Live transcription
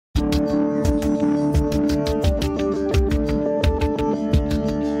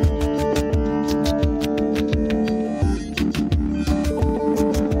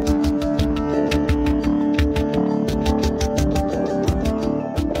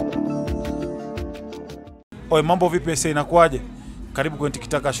Oi, mambo vipi sasa, inakuaje? Karibu kwenye Tiki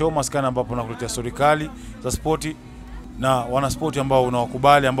Taka Show, maskani ambapo nakuletea story kali za sporti na wana sporti ambao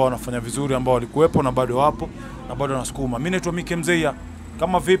unawakubali, ambao wanafanya vizuri, ambao walikuwepo na bado wapo na bado wanasukuma. Mimi naitwa Mike Mzeya.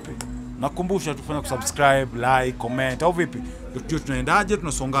 Kama vipi? Nakukumbusha tufanye kusubscribe, like, comment au vipi? Ndio tunaendaje,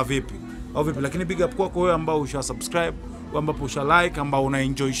 tunasonga vipi? Au vipi? Lakini big up kwako wewe ambao usha subscribe, wewe ambao usha like, ambao una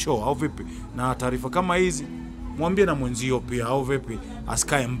enjoy show au vipi? Na taarifa kama hizi mwambie na mwenzio pia au vipi?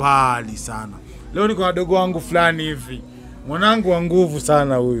 Asikae mbali sana. Leo niko na dogo wangu fulani hivi. Mwanangu wa nguvu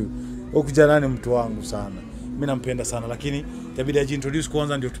sana huyu. Huyu kijana ni mtu wangu sana. Mimi nampenda sana, lakini itabidi ajiintroduce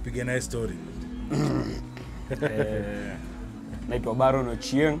kwanza ndio tupige naye story. Naitwa Baron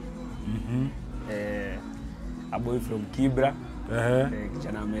Ochieng. A boy from Kibra.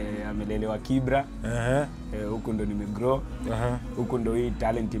 Kijana amelelewa Kibra. Huko ndo nimegrow. Huko ndo hii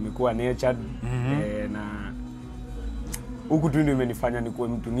talent imekuwa nurtured. Na huko tu ndio imenifanya nikuwe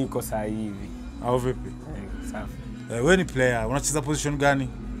mtu niko saa hivi. Au vipi? Safi. Wewe ni player, unacheza position gani?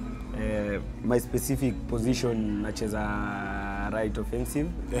 My specific position nacheza right offensive.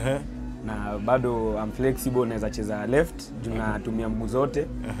 Na bado I'm flexible, naweza cheza left, juu natumia mguu zote.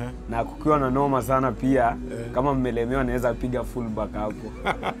 Na kukiwa na noma sana pia, kama mmelemewa naweza piga full back hapo.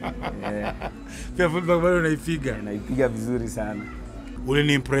 Pia full back bado unaipiga? Naipiga vizuri sana.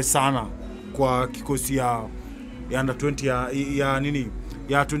 Uliniimpress sana kwa kikosi ya under 20 ya nini?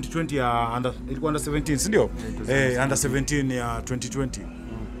 Ya 2020 ya ilikuwa under 17, si ndio? Under 17 ya 2020.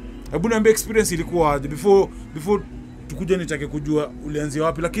 Hebu niambie experience ilikuwa before tukuja nitake kujua ulianzia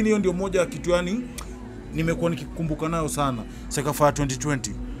wapi, lakini hiyo ndio moja kitu yani nimekuwa nikikumbuka nayo sana. CECAFA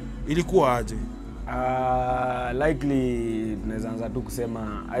 2020 ilikuwa aje? Likely naweza anza tu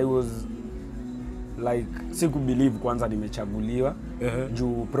kusema I was like siku believe kwanza nimechaguliwa.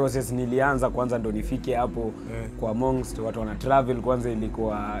 Juu process nilianza kwanza ndo nifike hapo kwa amongst watu wana travel kwanza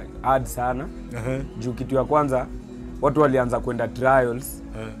ilikuwa hard sana. Juu kitu ya kwanza watu walianza kwenda trials.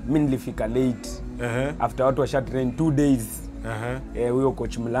 Mimi nilifika late. After watu washa train 2 days. Huyo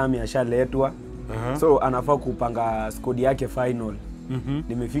coach Mlami ashaletwa. So anafaa kupanga squad yake final.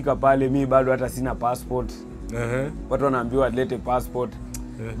 Nimefika pale mimi bado hata sina passport. Watu wanaambiwa lete passport.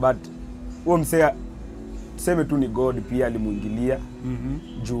 But huo msea tuseme tu ni God pia alimuingilia.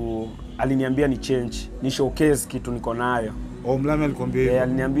 Juu aliniambia ni change, ni showcase kitu niko nayo. Mlami alikwambia hivyo?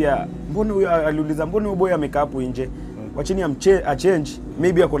 Aliniambia mbona huyo, aliuliza mbona huyo boy amekaa hapo nje? Wachini a change,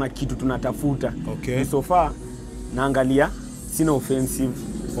 maybe ako na kitu tunatafuta. So far naangalia sina offensive.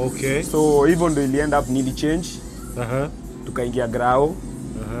 So hivyo ndo ilienda up, nili change. Tukaingia grao.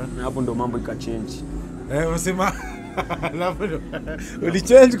 Na hapo ndo mambo ikachange. Unasema uli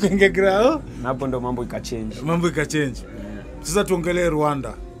change kuingia grao? Na hapo ndo mambo ikachange. Mambo ikachange. Sasa tuongelee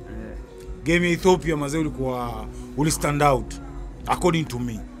Rwanda. Game ya Ethiopia mazee uli stand out according to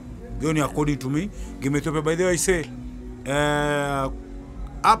me. Hiyo ni according to me. Game ya Ethiopia, by the way I say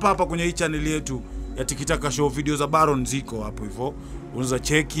hapa kwenye hii channel yetu ya Tiki Taka Show video za Baron ziko hapo hivyo. Unaweza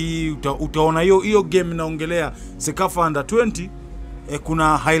cheki, utaona hiyo game naongelea CECAFA Under 20.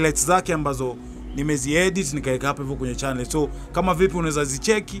 Kuna highlights zake ambazo nimeziedit nikaweka hapo hivyo kwenye channel. So kama vipi unaweza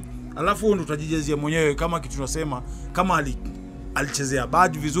zicheki, alafu ndo utajijezea mwenyewe kama kitu tunasema kama alichezea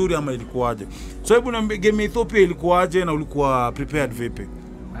badge vizuri ama ilikuwaje. So hebu na game ya Ethiopia ilikuwaje na ulikuwa prepared vipi?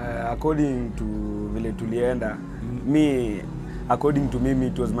 According to vile tulienda, according to me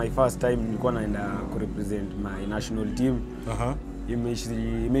it was my first time nilikuwa naenda ku represent my national team.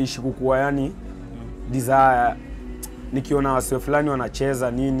 Imeishi kukua yani desire nikiona wase fulani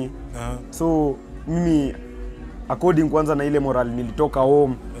wanacheza nini. So mimi according kwanza na ile moral nilitoka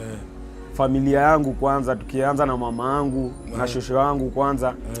home. Familia yangu kwanza, tukianza na mama yangu na shosho yangu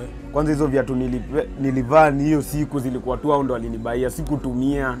kwanza. Kwanza hizo viatu nilivaa hiyo siku zilikuwa tu hao ndo walinibaia,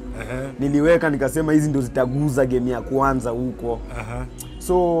 sikutumia. Niliweka nikasema hizi ndo zitaguza game ya kwanza huko.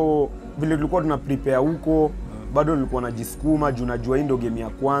 So vile tulikuwa tuna prepare huko, bado nilikuwa najisukuma juu najua hii ndo game ya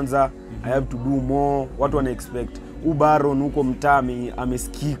kwanza. I have to do more. Watu wana expect Baron huko mtami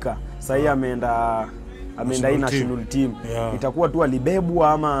amesikika. Sasa hii ameenda hii national team. Itakuwa tu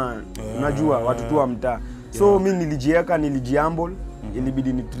alibebwa ama unajua watu tu wa mtaa. So mimi nilijiweka, nilijiamble,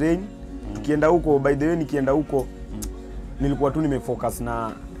 ilibidi ni train. Tukienda huko, by the way nikienda huko nilikuwa tu nimefocus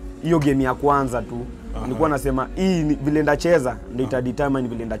na hiyo game ya kwanza tu. Nilikuwa nasema hii vile ndacheza ndio itadetermine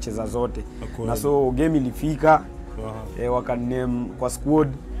vile ndacheza zote. Na so game ilifika. Wakaname kwa squad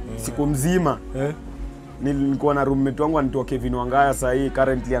siku mzima. Nilikuwa na roommate wangu anaitwa Kevin Wangaya, sasa hii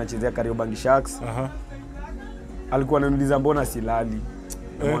currently anachezea Kariobangi Sharks. Alikuwa ananiuliza mbona silali.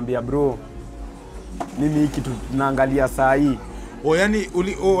 Namwambia bro, mimi hiki tunaangalia saa hii. Yani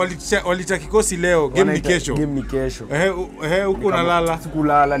walita kikosi leo, game ni kesho. Game ni kesho. Huko nalala.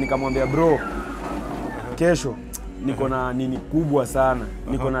 Sikulala, nikamwambia bro, kesho niko na nini kubwa sana.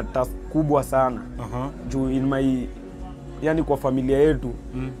 Niko na task kubwa sana. Juu in my yani kwa familia yetu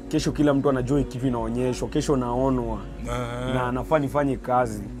kesho kila mtu anajua kitu inaonyeshwa, kesho naonwa na nafaa nifanye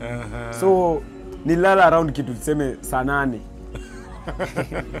kazi. So nilala around kitu tuseme saa 8.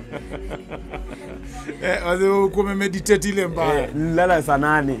 Wazo uko meditate ile mbaya. Nilala saa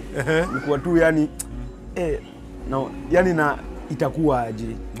 8. Nilikuwa tu yani yani na itakuwa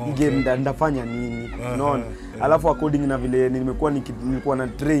aje? Game ndafanya nini? Unaona? Alafu according na vile nilikuwa na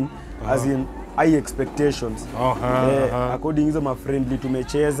train as in high expectations. According hizo ma friendly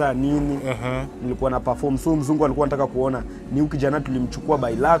tumecheza nini, nilikuwa na perform. So mzungu alikuwa anataka kuona ni ukijana tulimchukua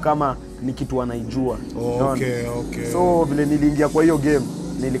by luck kama ni kitu anaijua. So vile niliingia kwa hiyo game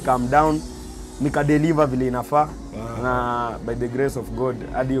nili calm down, nika deliver vile inafaa. Na by the grace of God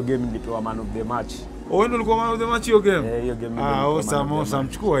hadi hiyo game nilipewa man of the match. Wewe ndio ulikuwa man of the match hiyo game? Hiyo game. Awesome,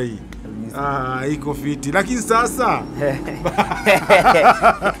 mchukua hii. Iko fiti. Lakini sasa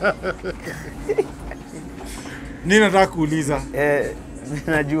nini nataka kuuliza?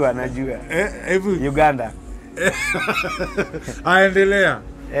 Najua. Uganda. Aendelea.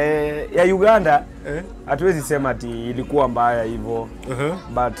 Ya Uganda hatuwezi sema ati ilikuwa mbaya hivyo.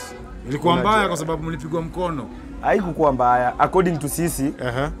 But ilikuwa mbaya kwa sababu mlipigwa mkono. Haikuwa mbaya according to sisi.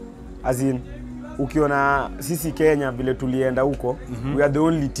 As in ukiona sisi Kenya vile tulienda huko, we are the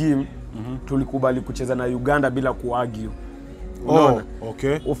only team tulikubali kucheza na Uganda bila kuargue. Unaona?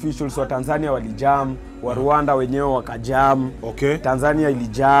 Officials wa Tanzania walijam, wa Rwanda wenyewe wakajam, Tanzania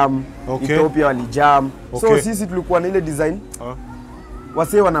ilijam, Ethiopia walijam. So sisi tulikuwa na ile design.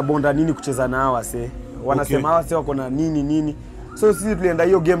 Wase wanabonda nini kucheza nao wase. Wanasema wase wako na nini. So sisi tulienda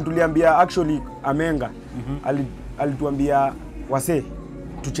hiyo game tuliambia actually Amenga alituambia wase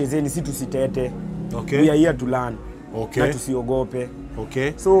tuchezeni, si tusitete. We are here to learn. Na tusiogope.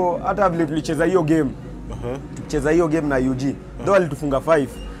 So hata vile tulicheza hiyo game. Tukicheza hiyo game na UG. Though alitufunga 5,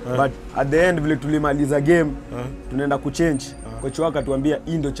 but at the end vile tulimaliza game, tunaenda kuchange. Coach wake atuambia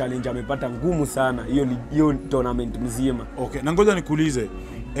hii ndio challenge amepata ngumu sana hiyo tournament mzima. Na ngoja nikuulize.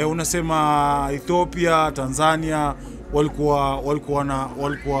 Unasema Ethiopia, Tanzania walikuwa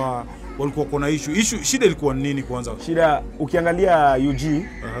kuna issue. Shida ilikuwa nini kwanza? Shida ukiangalia UG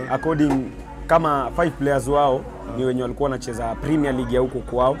according kama 5 players wao ni wenye walikuwa wanacheza Premier League ya huko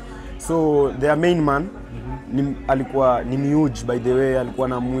kwao. So their main man alikuwa ni huge by the way, alikuwa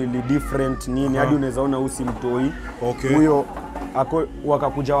na mwili different nini hadi unaweza ona usi mtoi. Huyo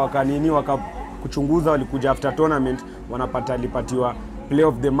wakakuja wakakuchunguza, walikuja after tournament alipatiwa play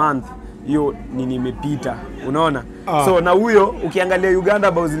of the month. Hiyo nini imepita, unaona? So na huyo ukiangalia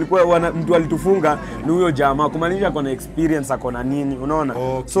Uganda bao zilikuwa mtu alitufunga ni huyo jamaa, kumaanisha kuna experience akona nini, unaona?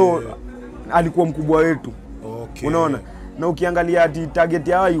 So alikuwa mkubwa wetu. Unaona? Na ukiangalia target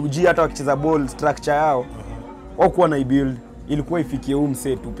yao UG hata wakicheza ball structure yao hawakuwa na build, ilikuwa ifikie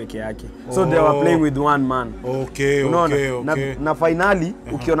mse tu peke yake. So they were playing with one man. Unaona? Na finally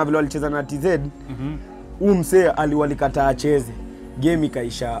ukiona vile walicheza na TZ, mse aliwalikataa acheze. Game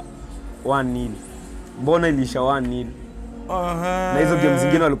ikaisha 1-0. Mbona ilisha 1-0? Na hizo game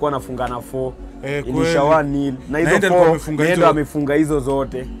zingine walikuwa wanafungana 4. Ilisha 1-0. Na hizo 4 ndio amefunga hizo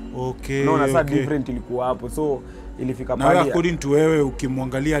zote. Unaona sasa different ilikuwa hapo. So ilifika pale. Na according to wewe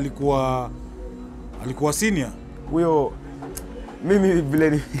ukimwangalia alikuwa senior? Huyo mimi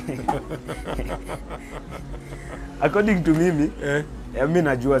vile according to mimi mimi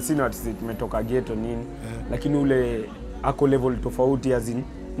najua sina watu tumetoka ghetto nini, lakini ule ako level tofauti as in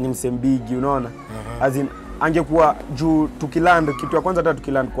ni msembigi, unaona? As in angekuwa juu tukiland kitu ya kwanza hata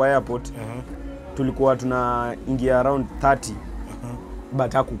tukiland kwa airport tulikuwa tunaingia around 30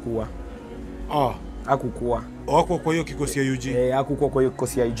 but hakukuwa wako kwa hiyo kikosi ya UG. Hakukuwa kwa hiyo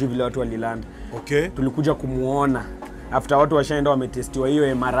kikosi ya UG vile watu waliland. Tulikuja kumuona after watu washaenda wametestiwa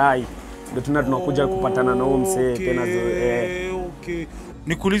hiyo MRI, ndio tunakuja kupatana na huyo msee tena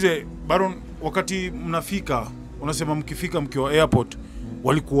Nikuulize Baron, wakati mnafika unasema mkifika mkiwa airport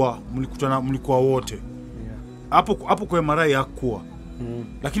mlikuwa wote hapo kwa MRI hakuwa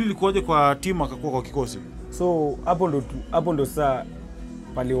lakini ilikuwaje kwa timu akakuwa kwa kikosi? So hapo ndo saa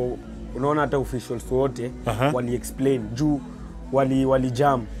pale unaona hata officials wote wali explain juu wali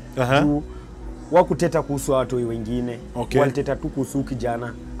jam juu wakuteta kuhusu watu wengine. Waliteta tu kuhusu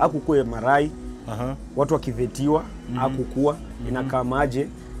kijana hakukuwa MRI. Watu wakivetiwa hakukuwa inakamaje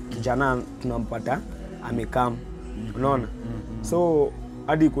kijana tunampata amekam, unaona? So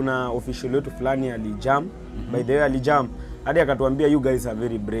hadi kuna official wetu fulani alijam, by the way alijam hadi akatuambia you guys are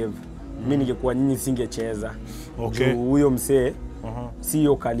very brave. Mimi ningekuwa nyinyi singecheza. Huyo msee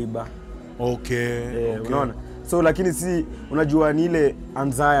sio caliber. Unaona? So lakini si unajua ni ile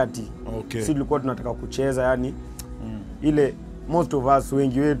anxiety Okay. Si tulikuwa tunataka kucheza yani ile most of us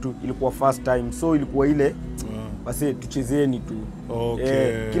wengi wetu ilikuwa first time, so ilikuwa ile basi tuchezeni tu.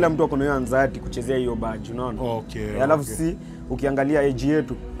 Okay. Kila mtu ako na hiyo anxiety kuchezea hiyo badge, unaona? Okay. Alafu si ukiangalia age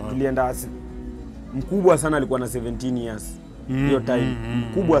yetu tulienda mkubwa sana alikuwa na 17 years. Hiyo time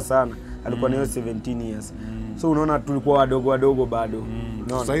mkubwa sana alikuwa na hiyo 17 years. So unaona tulikuwa wadogo bado.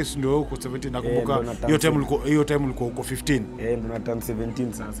 Unaona? Sasa hivi ndio uko 17, nakumbuka hiyo time ulikuwa uko 15. Ndio na turn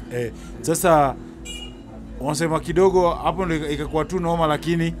 17 sasa. Sasa unasema kidogo hapo ndio ikakuwa tu noma,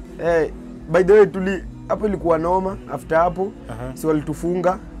 lakini by the way hapo ilikuwa noma. After hapo si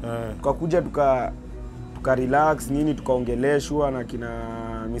walitufunga, tukakuja tuka relax nini, tukaongeleshwa na kina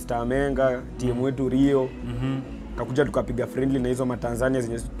Mr. Amenga, timu wetu Rio. Tukakuja tukapiga friendly na hizo Matanzania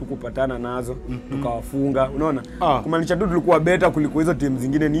zenye tukupatana nazo, tukawafunga. Unaona? Kumaanisha tu tulikuwa better kuliko hizo timu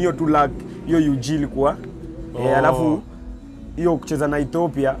zingine, ni hiyo tu luck. Hiyo UG ilikuwa alafu hiyo kucheza na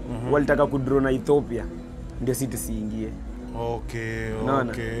Ethiopia, walitaka kudraw na Ethiopia ndio sisi tusiingie. Okay.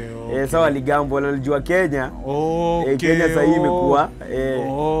 Sawa ligambo walijua Kenya. Kenya sasa hii imekuwa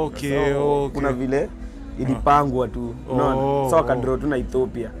kuna vile ilipangwa tu. Unaona? Sawa kadraw tu na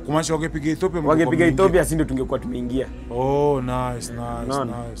Ethiopia. Kumaanisha wangepiga Ethiopia si ndio tungekuwa tumeingia. Nice.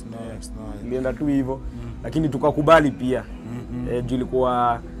 Ilienda tu hivyo. Lakini tukakubali pia.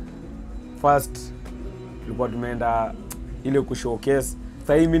 Tulikuwa first tulikuwa tumeenda ile kushowcase.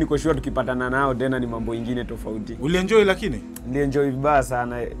 Sasa hivi mimi niko sure tukipatana nao tena ni mambo mengine tofauti. Ulienjoy? Lakini nilienjoy vibaya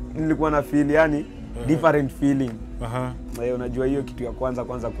sana. Nilikuwa na feel yani different feeling. Na unajua hiyo kitu ya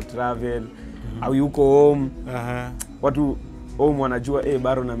kwanza kutravel au yuko home. Watu home wanajua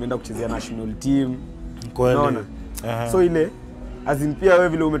Baron ameenda kuchezea national team. Unaona? So ile azin pia wewe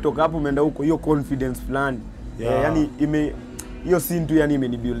vile umetoka hapo umeenda huko, hiyo confidence fulani. Yani hiyo scene tu yani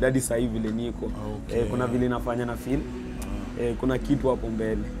imenibuild hadi sasa hivi vile niko. Kuna vile nafanya na feel kuna kitu hapo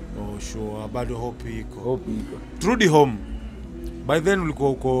mbele. Sure, bado hope iko. Turudi home. By then ulikuwa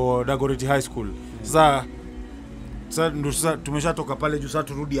uko Dagoretti High School. Sasa ndio tumeshatoka pale juu, sasa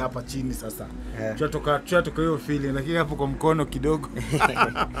turudi hapa chini sasa. Tunatoka hiyo feeling, lakini hapo kwa mkono kidogo.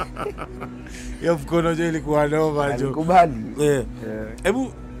 Hiyo mkono je ilikuwa noma jo. Nikubali.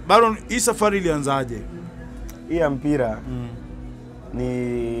 Hebu Baron, hii safari ilianzaje? Hii ya mpira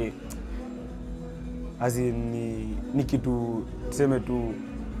ni kitu tuseme tu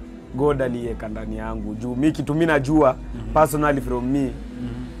God aliyeka ndani yangu. Juu mimi kitu mimi najua personally from me,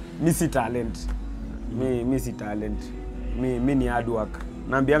 mimi si talent. Mimi si talent. Mimi ni hard work.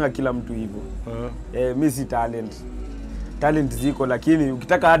 Naambianga kila mtu hivyo. Mimi si talent. Talent ziko, lakini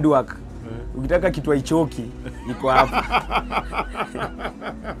ukitaka hard work, ukitaka kitu haichoki iko hapa.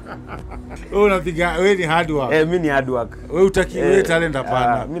 Wewe ni hard work. Mimi ni hard work. Wewe utaki wewe talent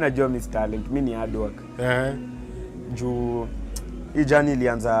hapana. Mimi najua mimi si talent, mimi ni hard work. Juu hii journey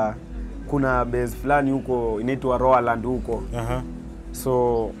ilianza, kuna base fulani huko inaitwa Roaland huko.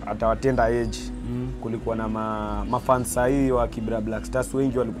 So atawatenda age. Kulikuwa na mafans sahi wa Kibra Black Stars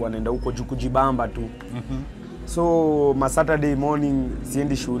wengi walikuwa wanaenda huko juu kujibamba tu. So Saturday morning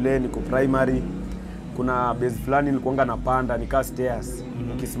siendi shule, niko primary. Kuna base fulani nilikuanga napanda nikaa stairs.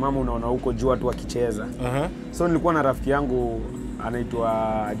 Ukisimama unaona huko juu watu wakicheza. So nilikuwa na rafiki yangu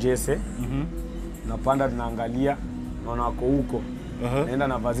anaitwa Jesse. Napanda tunaangalia, naona wako huko. Naenda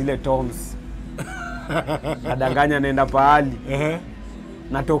na vazile toms. Nadanganya naenda pahali.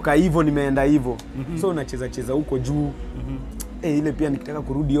 Natoka hivyo nimeenda hivyo. So nacheza huko juu. Ile pia nikitaka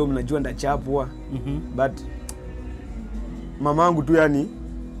kurudi home najua ndachapwa. But mamangu tu yani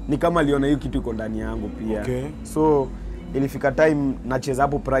ni kama aliona hiyo kitu iko ndani yangu pia. So ilifika time nacheza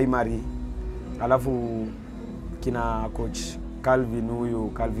hapo primary. Alafu kina coach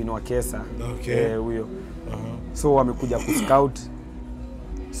Calvin Wakesa. Huyo. So wamekuja kuscout.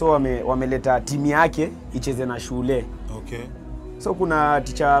 So wameleta timu yake icheze na shule. So kuna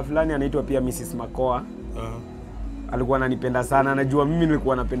teacher fulani anaitwa pia Mrs. Makoa. Alikuwa ananipenda sana, anajua mimi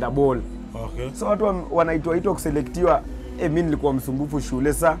nilikuwa napenda ball. So watu wanaitwa kuselektiwa. Mimi nilikuwa msumbufu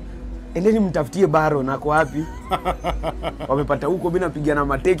shule. Sasa endeni mtafutie Baron ako wapi? Wamepata huko, mimi napigana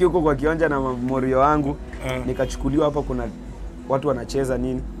mateke huko kwa kiwanja na morio wangu. Nikachukuliwa hapa, kuna watu wanacheza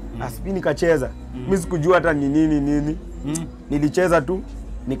nini. Asipi nikacheza. Mimi sikujua hata ni nini. Nilicheza tu,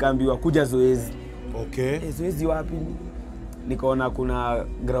 nikaambiwa kuja zoezi. Zoezi wapi? Nikaona kuna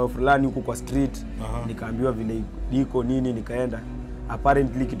ground fulani huko kwa street. Nikaambiwa vile iko nini, nikaenda.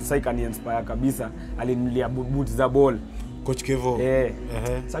 Apparently kitu sasa ikani-inspire kabisa. Alininulia boots za ball. Coach Kevo.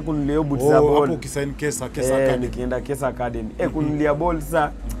 Sasa kuninulia boots za ball. Hapo ukisign Kesa Academy. Nikienda Kesa Academy. Kuninulia ball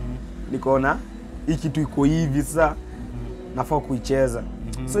sasa. Nikaona hii kitu iko hivi sasa. Nafaa kuicheza.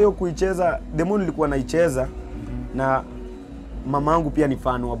 So hiyo kuicheza, the more nilikuwa naicheza na mamangu pia ni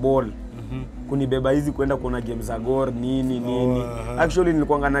fan wa ball. Kunibeba hizi kwenda kuona games za Gor nini. Actually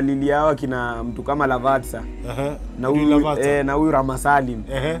nilikuwa nalilia hawa kina mtu kama Lavatsa. Na huyu Ramasalim.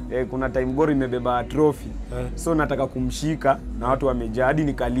 Kuna time Gor imebeba trophy. So nataka kumshika na watu wamejaa hadi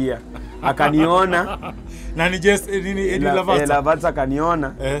nikalia. Akaniona na ni just nini Lavatsa. Lavatsa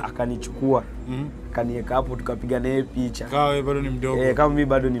akaniona, akanichukua. Kaniweka hapo tukapiga naye picha. Kama wewe bado ni mdogo. Kama mimi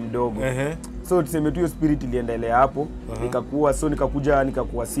bado ni mdogo. So tuseme tu hiyo spirit iliendelea hapo. Nikakuwa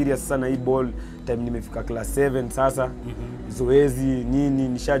nikakuwa serious sana hii ball time nimefika class 7 sasa. Zoezi nini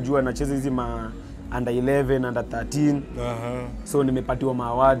nishajua nacheza hizi ma under 11 under 13. So nimepatiwa ma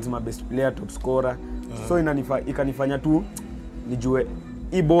awards, ma best player, top scorer. So ikanifanya tu nijue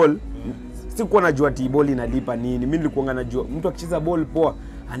hii ball. Sikuwa najua ati ball inalipa nini. Mimi nilikuwa najua mtu akicheza ball poa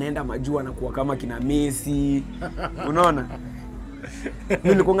anaenda majua na kuwa kama kina Messi. Unaona? Mimi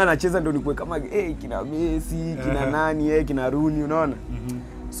nilikuwa nacheza ndio nikuwe kama kina Messi, kina nani, kina Rooney, unaona?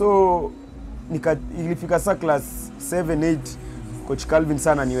 So ilifika sa class 7 8 coach Calvin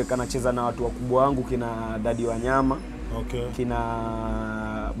sana niweka nacheza na watu wakubwa wangu kina Daddy Wanyama. Kina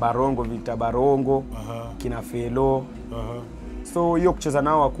Barongo, Victor Barongo, kina Felo. So hiyo kucheza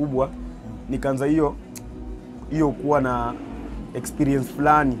nao wakubwa nikaanza hiyo kuwa na experience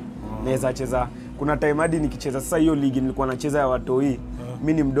fulani. Naweza cheza kuna time hadi nikicheza sasa hiyo ligi nilikuwa nacheza ya watoi.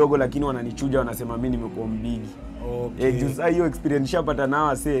 Mimi ni mdogo lakini wananichuja wanasema mimi nimekuwa mbigi. Sasa hiyo experience shapata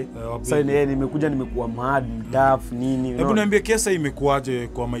nao sasa nimekuja nimekuwa mad tough nini. Hebu niambie Kesa imekuaje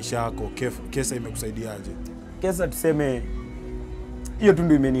kwa maisha yako? Kesa imekusaidiaje? Kesa tuseme hiyo tu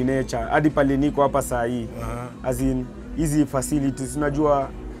ndio imeninecha hadi pale niko hapa saa hii. As in hizi facilities unajua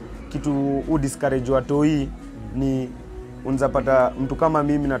kitu discourage watoi ni unzapata mtu kama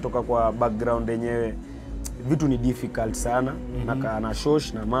mimi natoka kwa background yenyewe vitu ni difficult sana. Nakaa na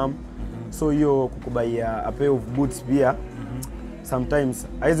shosh na mom. So hiyo kukubaia a pair of boots pia sometimes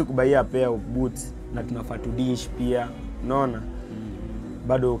haizi kubaia a pair of boots na tunafaa to dish pia, unaona?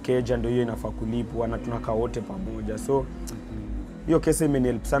 Bado keja ndio hiyo inafaa kulipwa na tunakaa wote pamoja. So hiyo kesa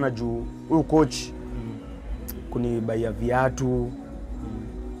imenihelp sana juu huyu coach kunibaia viatu.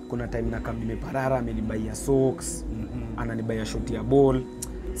 Kuna time na kama nimeparara amenibaia socks, ananibaia shoti ya ball.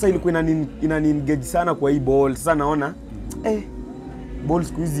 Sasa ilikuwa inani-engage sana kwa hii ball. Sasa naona ball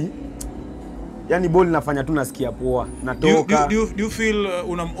siku hizi yani ball inafanya tu nasikia poa. Natoka. Do you feel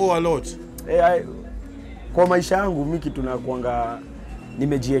owe a lot? Kwa maisha yangu mimi kitu nakuanga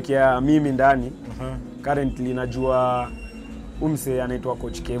nimejiwekea mimi ndani. Currently najua umse anaitwa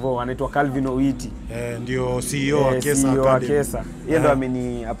coach Kevo, anaitwa Calvin Owiti. Ndio CEO wa Kesa. Yeye ndo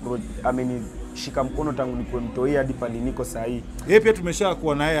amenishika mkono tangu nikuwe mtoi hadi pale niko saa hii. Yeye pia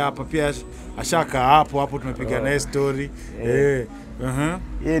tumeshakuwa naye hapa pia ashaka hapo tumepiga naye story.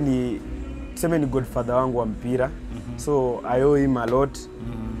 Yeye ni tuseme ni godfather wangu wa mpira. So I owe him a lot.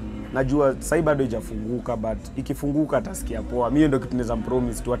 Najua sasa bado haijafunguka but ikifunguka atasikia poa. Mimi ndio kitu naweza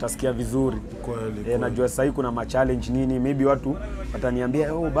promise tu atasikia vizuri. Kweli. Najua sasa kuna ma challenge nini, maybe watu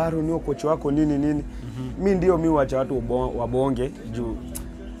wataniambia Baron ni coach wako nini. Mimi waacha watu wabonge juu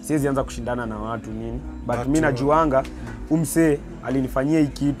siwezi anza kushindana na watu nini. But mimi najuanga umse alinifanyia hii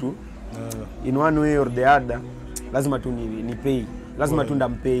kitu. In one way or the other lazima tu ni pay. Lazima tu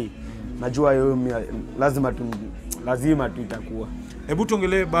ndampay. Najua yeye lazima tu itakuwa. Hebu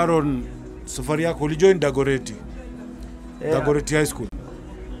tuongelee Baron, safari yako ulijoin Dagoretti. Dagoretti High School.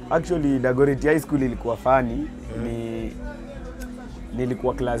 Actually Dagoretti High School ilikuwa funny.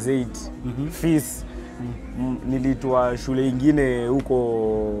 Nilikuwa class 8. Fees nilitoa shule nyingine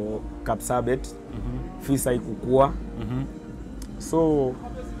huko Kapsabet. Fees haikukua. So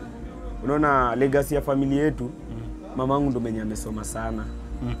unaona legacy ya familia yetu mamangu ndo mwenye amesoma sana.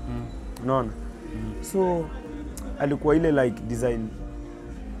 Unaona? So alikuwa ile like design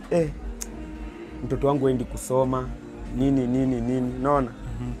mtoto wangu endi kusoma nini unaona.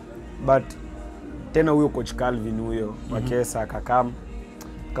 But tena huyo coach Calvin huyo wa Kesa akakam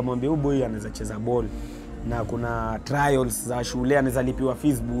akamwambia huyu boy anaweza cheza ball na kuna trials za shule anaweza lipiwa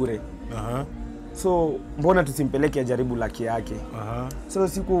fees bure. So mbona tusimpeleke ajaribu laki yake. So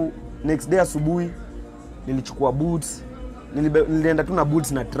siku next day asubuhi nilichukua boots, nilienda tu na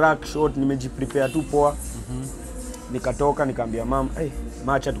boots na track short, nimejiprepare tu poa. Nikatoka nikamwambia mama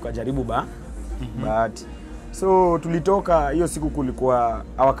macha tukajaribu but so tulitoka hiyo siku kulikuwa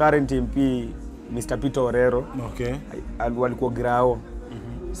our current MP Mr. Peter Orero. Walikuwa grao.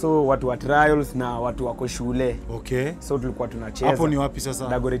 So watu wa trials na watu wako shule. So tulikuwa tunacheza. Hapo ni wapi sasa?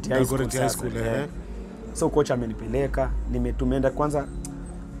 Dagoretti High School. So coach amenipeleka, tumeenda kwanza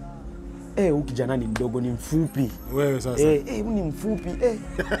huyu kijana ni mdogo, ni mfupi. Wewe sasa. Huyu ni mfupi.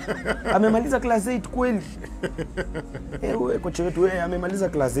 Amemaliza class 8 kweli. Wewe kocha wetu amemaliza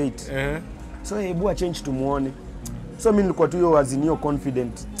class 8. So hebu change tumuone. So mimi nilikuwa tu hiyo azinio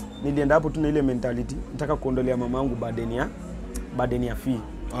confident. Nilienda hapo tu na ile mentality, nataka kuondolea mamangu burden ya fee.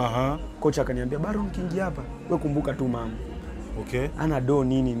 Kocha akaniambia, Baron kiingia hapa, wewe kumbuka tu mama. Okay. Ana do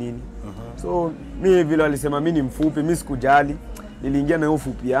nini. So mimi vile walisema mimi ni mfupi, mimi sikujali. Niliingia na hiyo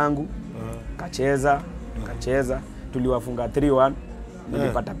fupi yangu. Kacheza. Tuliwafunga 3-1.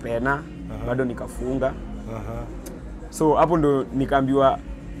 Nilipata pena, bado nikafunga. So hapo ndo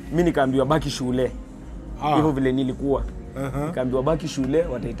nikaambiwa baki shule. Hivyo vile nilikuwa. Nikaambiwa baki shule,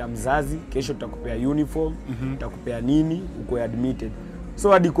 wataita mzazi, kesho tutakupea uniform, tutakupea nini, uko admitted.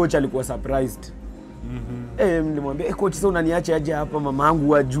 So hadi coach alikuwa surprised. Nilimwambia, coach sasa unaniacha aje hapa,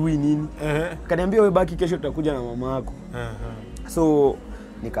 mamangu hajui nini. Akaniambia wewe baki, kesho tutakuja na mamako. So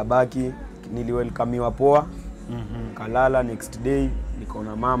nikabaki, niliwelkamiwa poa. Kalala next day,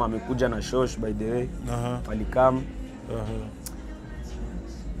 nikaona mama amekuja na shosh by the way. Walikam.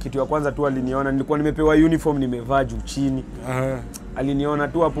 Kitu ya kwanza tu aliniona, nilikuwa nimepewa uniform nimevaa juu chini. Aliniona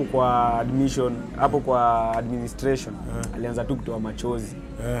tu hapo kwa admission, hapo kwa administration. Alianza tu kutoa machozi.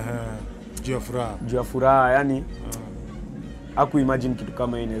 Juu ya furaha, yani hakuimagine kitu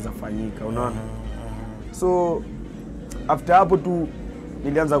kama hiyo inaweza fanyika, unaona. So after hapo tu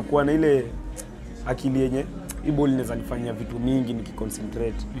nilianza kuwa na ile akili yenye hii ball inaweza nifanyia vitu mingi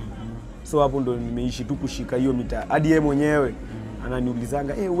nikiconcentrate. So hapo ndo nimeishi tu kushika hiyo mita. Hadi yeye mwenyewe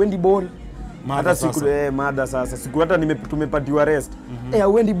ananiulizanga, wendi ball. Hata siku mada sasa. Siku hata tumepatiwa rest.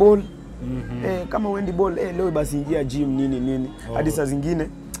 Wendi ball. Kama wendi ball, leo basi ingia gym nini. Hadi saa zingine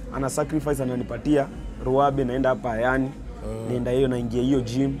ana sacrifice, ananipatia ruabe, naenda hapa yani. Naenda hiyo naingia hiyo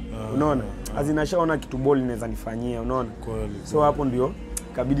gym. Unaona? Azinashaona kitu ball inaweza nifanyia, unaona? So hapo ndio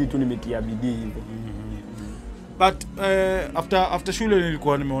kabidi tu nimetia bidii hivyo. But after shule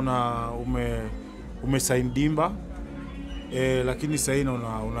nilikuwa nimeona umesign Dimba. Lakini sasa hivi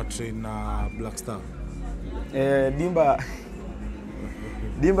una train na Black Star.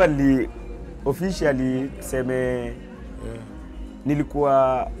 Dimba li officially seme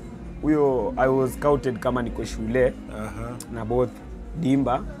nilikuwa huyo, I was scouted kama niko shule na both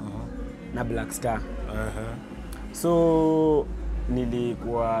Dimba na Black Star. So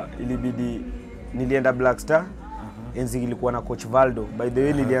nilienda Black Star. Enzi ilikuwa na coach Valdo. By the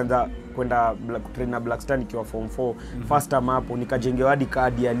way nilianza kwenda train na Black Star nikiwa form 4. First time hapo nikajengewa hadi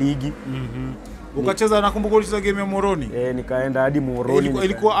card ya ligi. Ukacheza, nakumbuka ulicheza game ya Moroni. Nikaenda hadi Moroni.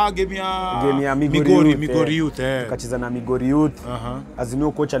 Ilikuwa game ya Migori Youth. Tukacheza na Migori Youth.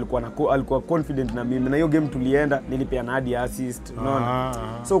 Azimio coach alikuwa confident na mimi. Na hiyo game tulienda, nilipeana hadi assist, unaona.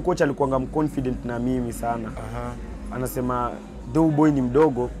 So coach alikuwa confident na mimi sana. Anasema though boy ni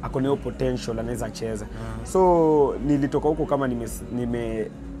mdogo, ako na potential, anaweza cheza. So nilitoka huko kama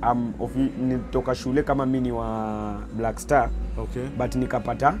nilitoka shule kama mimi wa Black Star. But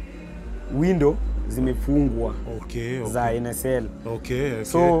nikapata window zimefungwa za NSL.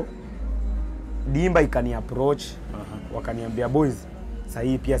 So Dimba ikani approach, wakaniambia boys, sasa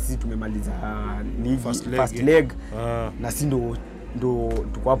hii pia sisi tumemaliza ligi first leg. Na sisi ndo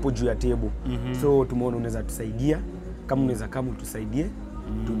tuko hapo juu ya table. So tumeona unaweza tusaidia, kama unaweza utusaidie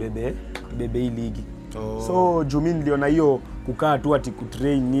tubebe hii ligi. So jumi niliona hiyo kukaa tu ati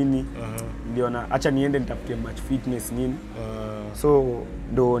kutrain nini. Niliona acha niende nitafute match fitness nini. So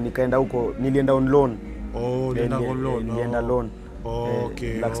ndo nikaenda huko, nilienda on loan. Nilienda loan.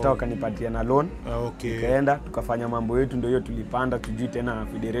 Black Star wakanipatia na loan. Nikaenda tukafanya mambo yetu, ndio hiyo tulipanda, tujui tena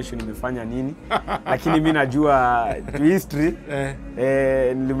federation imefanya nini. Lakini mimi najua history.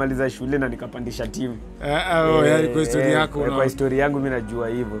 Nilimaliza shule na nikapandisha timu. Yani kwa historia yako. Kwa historia yangu mimi najua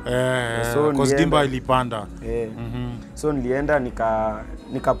hivyo. So kwa Dimba ilipanda. So nilienda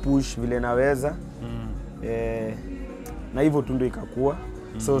nika push vile naweza. Na hivyo tu ndio ikakuwa.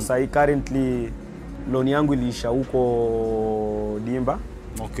 So sasa currently loan yangu iliisha huko Dimba.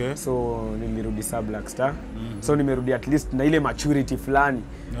 So nilirudi sa Black Star. So nimerudi at least na ile maturity fulani.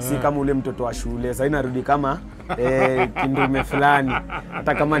 Si kama ule mtoto wa shule. Sasa inarudi kama kindume fulani.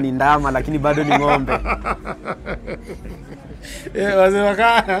 Hata kama ni ndama lakini bado ni ng'ombe.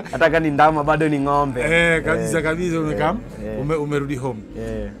 Hata kama ni ndama bado ni ng'ombe. Kabisa umerudi home.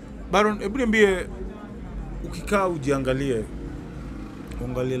 Baron, hebu niambie, ukikaa ujiangalie,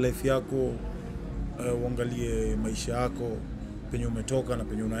 uangalie life yako, uangalie maisha yako, penye umetoka na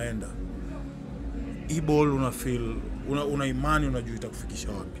penye unaenda. Hii ball una feel, una imani, unajua itakufikisha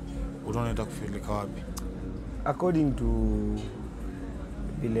wapi? Unaona itakufilika wapi? According to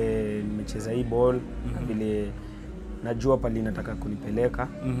vile nimecheza hii ball, vile najua pali nataka kunipeleka.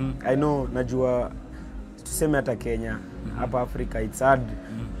 I know, najua tuseme hata Kenya, hapa Afrika it's hard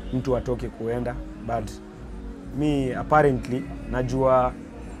mtu atoke kuenda, but me apparently najua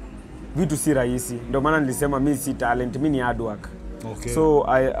vitu si rahisi. Ndio maana nilisema mimi si talent, mimi ni hard work. Okay. So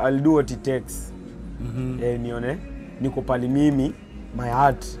I'll do what it takes. Nione niko pali mimi, my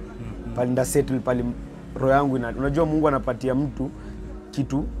heart pali nda settle pali roho yangu unajua Mungu anapatia mtu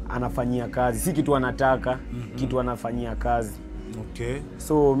kitu anafanyia kazi, si kitu anataka, kitu anafanyia kazi. Okay.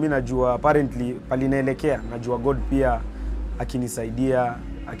 So mimi najua apparently pali naelekea, najua God pia akinisaidia,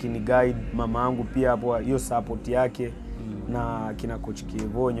 akiniguide, mama yangu pia hapo hiyo support yake na kina coach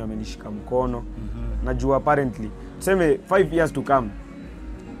Kevonyo amenishika mkono. Najua apparently tuseme 5 years to come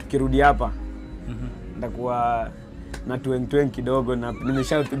tukirudi hapa ndakuwa na tueng kidogo na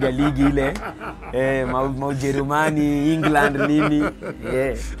nimeshapiga ligi ile Ujerumani, England nini.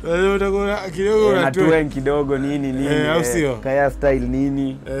 Utakuwa kidogo na tueng kidogo nini kaya style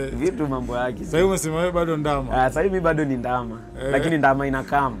nini vitu mambo yake. Sasa umesema wewe bado ndama. Sasa hivi bado ni ndama lakini ndama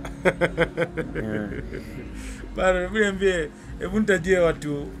inakama. Bado niambie, hebu nitajie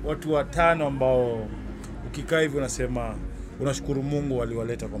watu 5 ambao ukikaa hivi unasema unashukuru Mungu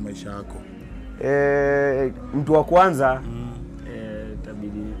waliwaleta kwa maisha yako. Mtu wa kwanza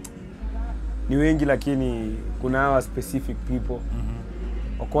tabidi ni wengi lakini kuna hawa specific people.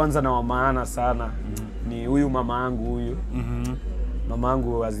 Wa kwanza na wa maana sana ni huyu mama yangu huyu. Mama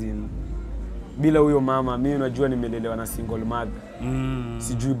yangu azin, bila huyo mama mimi unajua nimelelewa na single mother.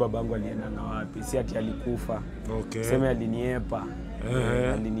 Sijui babangu alienda na wapi, si ati alikufa. Okay. Sema aliniepa.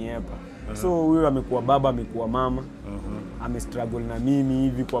 Aliniepa. So huyo amekuwa baba, amekuwa mama. Amestruggle na mimi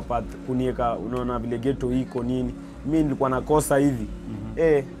hivi kwa kunieka, unaona vile ghetto iko nini. Mimi nilikuwa nakosa hivi.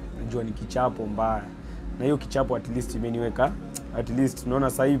 Najua ni kichapo mbaya. Na hiyo kichapo at least imeniweka, at least unaona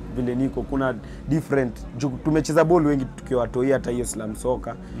sasa hivi vile niko kuna different. Tumecheza ball wengi tukiwa watoi, hata hiyo slam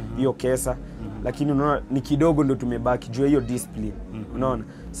soka, hiyo kesa. Lakini unaona ni kidogo ndio tumebaki juu hiyo discipline. Unaona?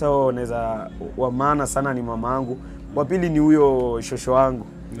 So naweza wa maana sana ni mama yangu. Wa pili ni huyo shosho wangu.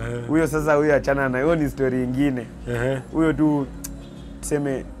 Huyo sasa huyo achana na hiyo, ni story nyingine. Huyo tu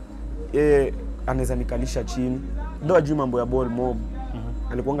tuseme anaweza nikalisha chini. Ndio ajui mambo ya ball mob.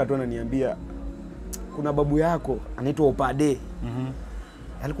 Alikuanga tu ananiambia kuna babu yako anaitwa Opade.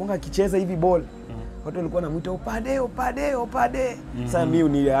 Alikuanga akicheza hivi ball. Watu walikuwa wanamuita Opade. Sasa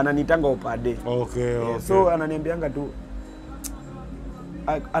mimi ananitanga Opade. Okay. So ananiambianga tu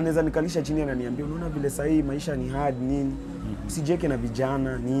anaweza nikalisha chini, ananiambia unaona vile sasa hii maisha ni hard nini. Usijeke na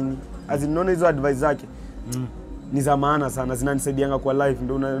vijana nini. Azinaona hizo advice zake. Ni za maana sana, zinanisaidianga kwa life.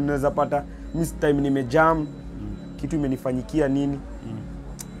 Ndio unaweza pata miss time nimejam, kitu imenifanyikia nini.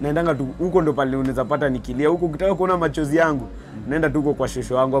 Naendanga tu huko, ndo pale unaweza pata nikilia huko. Ukitaka kuona machozi yangu naenda tu huko kwa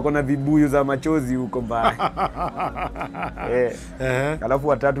shosho wangu, akona vibuyu za machozi huko mbaya. Alafu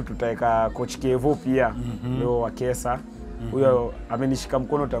watatu tutaweka coach Kevo pia. Leo wa Kesa. Huyo amenishika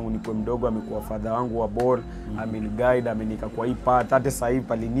mkono tangu nikuwe mdogo, amekuwa father wangu wa ball, ameniguide, amenika kwa hii path. Hata sasa hivi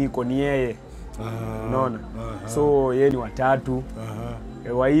pale niko ni yeye. Unaona? So yeye ni watatu.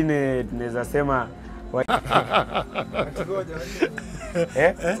 Waine tunaweza sema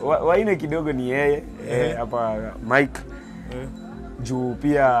waine kidogo ni yeye. Hapa Mike. Juu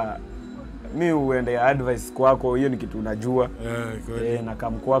pia mimi huenda advice kwako, hiyo ni kitu unajua. Na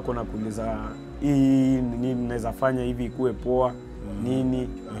kama kwako na kuuliza hii nini naweza fanya hivi ikuwe poa nini.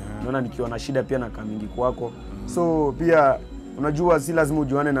 Naona nikiwa na shida pia na kamingi kwako. So pia unajua si lazima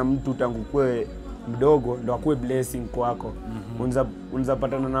ujuane na mtu tangu kwe mdogo ndo akue blessing kwako. Unaweza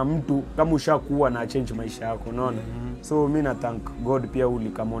patana na mtu kama ushakuwa na change maisha yako, unaona. So mimi na thank God pia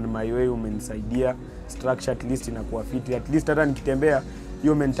come on my way, umenisaidia structure at least inakuwa fit. At least hata nikitembea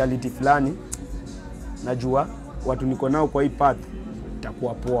hiyo mentality fulani najua watu niko nao kwa hii path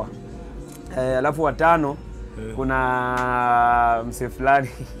itakuwa poa. Alafu watano kuna mse fulani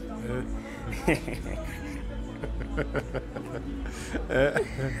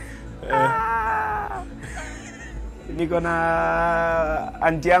niko na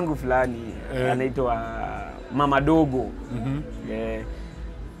aunti yangu fulani anaitwa Mama Dogo.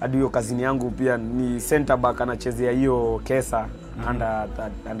 Hadi hiyo kazini yangu pia ni center back, anachezea hiyo Kesa under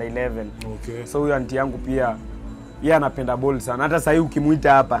 11. Okay. So huyo aunti yangu pia yeye anapenda ball sana. Hata sasa hivi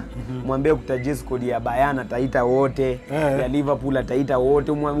ukimuita hapa mwambie kutajia squad ya Bayern ataita wote, ya Liverpool ataita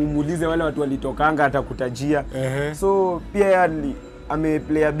wote, muulize wale watu walitokanga atakutajia. So pia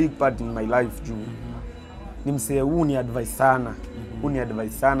ameplay a big part in my life juu. Ni msee huu ni advice sana. Huni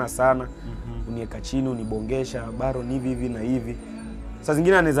advice sana. Unieka chini, unibongesha, Baron hivi na hivi. Sasa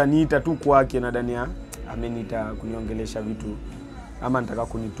zingine anaweza niita tu kwake na Dania ameniita kuniongelesha vitu ama nataka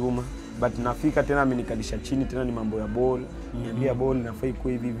kunituma. but nafika tena amenikalisha chini tena ni mambo ya ball. Niambia ball inafaa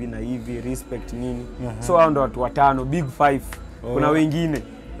ikuwe hivi na hivi, respect nini. So hao ndo watu 5, big 5. Kuna wengine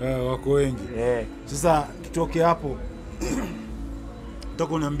wako wengi. Sasa tutoke hapo.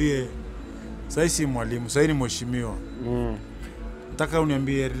 Nataka uniambie sasa si mwalimu, sasa ni mheshimiwa. Nataka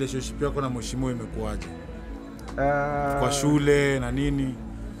uniambie relationship yako na mheshimiwa imekuaje? Kwa shule na nini?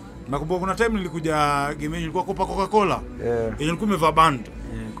 Nakumbuka kuna time nilikuja game nilikuwa kopa Coca-Cola. Nilikuwa nimevaa band.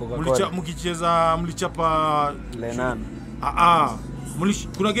 Mlichapa Lenan.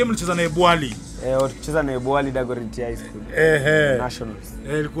 Kuna game mlicheza na Ebwali. Tulicheza na Ebwali Dagoretti High School. Nationals.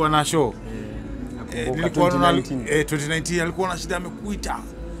 Ilikuwa na show. Nilikuwa 2019 alikuwa na shida amekuita.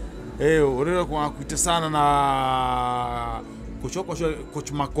 Orero kwa kuita sana na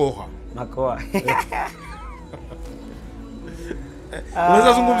coach Makoha.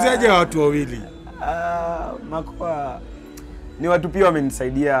 Unaweza zungumziaje watu wawili? Makoha ni watu pia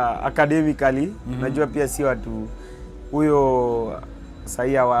wamenisaidia academically. Najua pia si watu huyo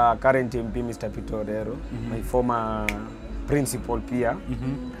saia wa current MP Mr. Peter Orero, my former principal pia.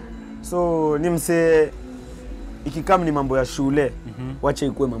 So ni mse ikikam ni mambo ya shule, wacha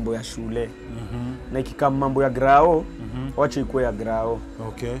ikuwe mambo ya shule. Na ikikam mambo ya grao, wacha ikuwe ya grao.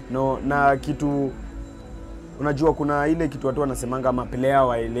 No, na kitu unajua kuna ile kitu watu wanasemanga maplayer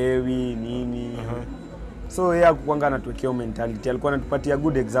waelewi nini. So yeye hakuanga anatuwekea mentality. Alikuwa anatupatia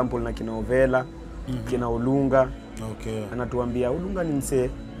good example na kina Ovela, kina Olunga. Anatuambia Olunga ni mse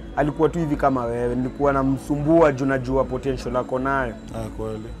alikuwa tu hivi kama wewe, nilikuwa namsumbua juu najua potential yako nayo.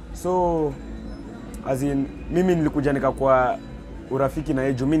 Kweli. So as in mimi nilikuja nikakuwa urafiki na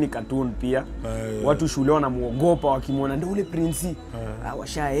yeye juu mimi ni cartoon pia. Watu shule wanamuogopa wakimwona ndio ule prince.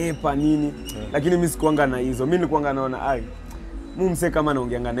 Washaepa nini. Lakini mimi sikuanga na hizo. Mimi nilikuanga naona mse kama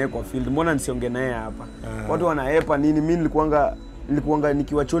naongeanga naye kwa field, mbona nisiongee naye hapa? Watu wanaepa nini, mimi nilikuanga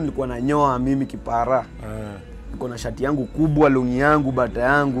nikiwa chuo nilikuwa nanyoa mimi kipara. Niko na shati yangu kubwa, longi yangu, bata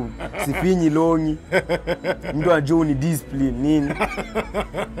yangu, sifinyi longi. Mtu ajua ni discipline nini.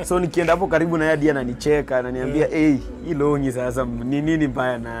 So nikienda hapo karibu na yeye ananicheka, ananiambia hii longi sasa ni nini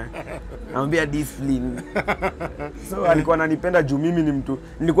mbaya na. Anambia discipline. So alikuwa ananipenda juu mimi ni mtu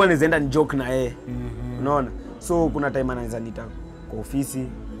nilikuwa naenda ni joke na yeye. Unaona? So kuna time anaweza nita kwa ofisi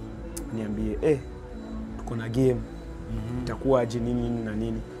niambie tuko na game. Itakuwa aje nini na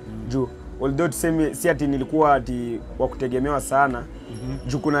nini. Juu although tuseme si ati nilikuwa ati wa kutegemewa sana.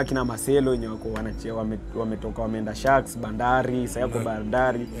 Juu kuna kina Marcelo wenye wako wametoka wameenda Sharks, Bandari, sasa yako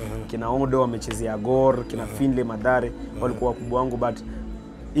Bandari, kina Odo wamechezea Gor, kina Finley Madare walikuwa wakubwa wangu, but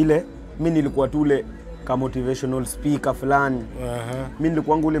ile mimi nilikuwa tule kama motivational speaker fulani. Mimi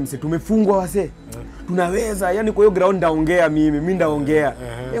nilikuwa wangu ule mse tumefungwa wase. Tunaweza, yani kwa hiyo ground ndaongea mimi ndaongea.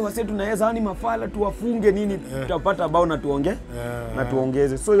 Wase tunaweza, yani mafala tuwafunge nini, tutapata bao na tuongee na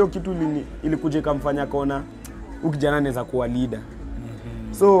tuongeze. So hiyo kitu ilikuja kamfanya kona ukijana anaweza kuwa leader.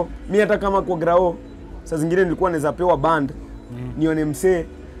 So mimi hata kama kwa grao saa zingine nilikuwa naweza pewa band nione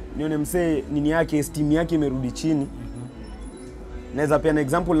mse nini yake esteem yake imerudi chini. Naweza pia na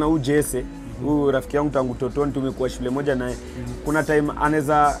example na Jesse, huyu rafiki yangu tangu totoni tumekuwa shule moja naye. Kuna time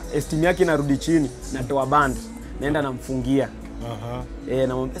anaweza esteem yake inarudi chini, natoa band, naenda namfungia.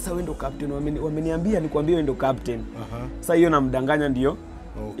 Namwambia sasa wewe ndo captain, wameniambia nikwambie wewe ndo captain. Sasa hiyo namdanganya ndio.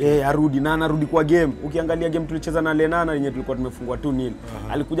 Arudi na anarudi kwa game. Ukiangalia game tulicheza na Lenana yenye tulikuwa tumefungwa 2-0.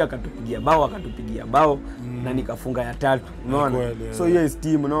 Alikuja akatupigia bao na nikafunga ya 3. Unaona? So hiyo is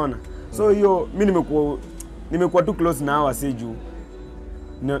team, unaona? So hiyo mimi nimekuwa tu close na hawa Seju.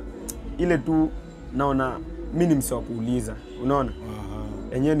 Ile tu naona mimi ni mswa kuuliza, unaona?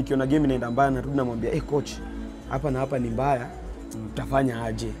 Yenyewe nikiona game inaenda mbaya narudi namwambia coach, hapa na hapa ni mbaya. Tutafanya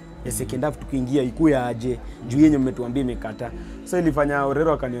aje? Second half tukiingia ikuya aje? Juu yenye mmetuambia imekata. So ilifanya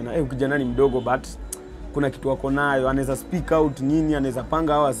Orero akaniona ukijana ni mdogo but kuna kitu wako nayo, anaweza speak out nini, anaweza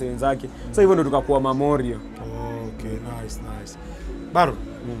panga hawa wenzake. So hivyo ndo tukakuwa memorial. Okay, nice. Baron,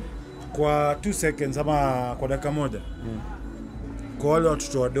 kwa 2 seconds ama kwa dakika moja. Kwa wale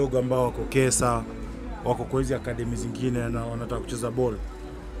watoto wadogo ambao wako Kesa, wako kwa hizo academy zingine na wanataka kucheza ball,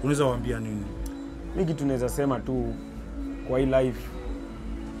 unaweza waambia nini? Mimi kitu naweza sema tu kwa hii life,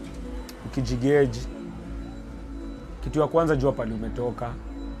 ukijigauge, kitu ya kwanza jua pale umetoka,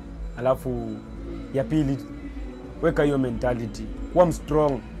 alafu ya pili weka hiyo mentality, kuwa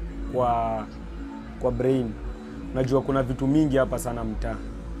strong kwa brain. Najua kuna vitu mingi hapa sana mtaa,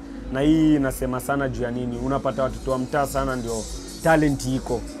 na hii nasema sana juu ya nini, unapata watoto wa mtaa sana ndio talent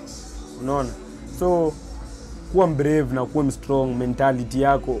iko, unaona? So kuwa brave na kuwa strong, mentality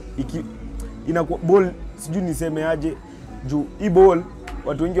yako inakuwa ball, sijui niseme aje, juu hii ball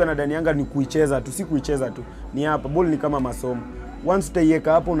watu wengi wanadanianga ni kuicheza tu, si kuicheza tu, ni hapa ball ni kama masomo. once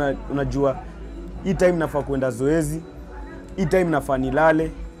utaiweka hapo unajua hii time nafaa kwenda zoezi, hii time nafaa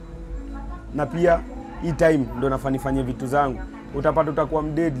nilale, na pia hii time ndo nafaa nifanye vitu zangu. Utapata utakuwa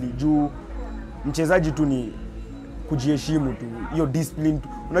mdeadly juu mchezaji tu ni kujiheshimu tu, hiyo discipline tu.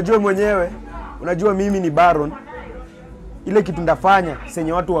 Unajua mwenyewe, unajua mimi ni Baron, ile kitu ndafanya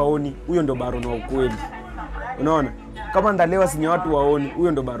senye watu waoni, huyo ndo Baron wa ukweli. Unaona? Kama ndalewa senye watu waoni,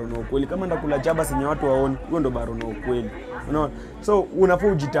 huyo ndo Baron wa ukweli. Kama ndakula chaba senye watu waoni, huyo ndo Baron wa ukweli. Unaona? So unafaa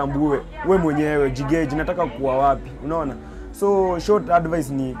ujitambue we mwenyewe, jigauge nataka kuwa wapi. Unaona? So short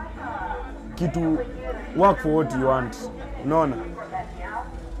advice ni kitu, work for what you want. Unaona?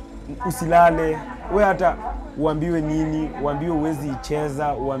 Usilale, we hata uambiwe nini, uambiwe uwezi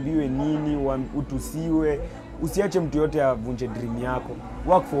icheza, uambiwe nini, utusiwe, usiache mtu yote avunje dream yako.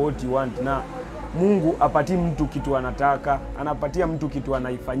 Work for what you want, na Mungu apati mtu kitu anataka, anapatia mtu kitu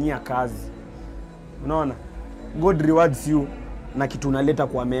anaifanyia kazi. Unaona? God rewards you na kitu unaleta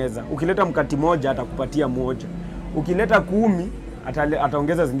kwa meza. Ukileta mkati moja atakupatia moja. Ukileta 10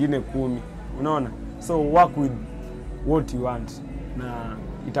 ataongeza zingine 10. Unaona? So work with what you want na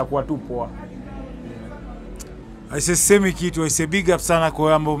itakuwa tu poa. Aisemi kitu, aise big up sana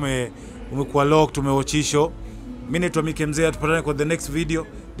kwa ambao umekuwa locked, umewatchisho. Mimi naitwa Mike Mzee, tupatane kwa the next video.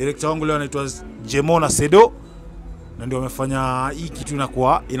 Director wangu leo anaitwa Jemona Sedo, na ndio amefanya hii kitu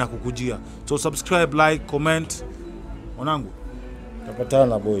inakukujia. So subscribe, like, comment. Mwanangu,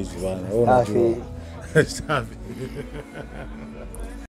 tapatana boys bana. Safi.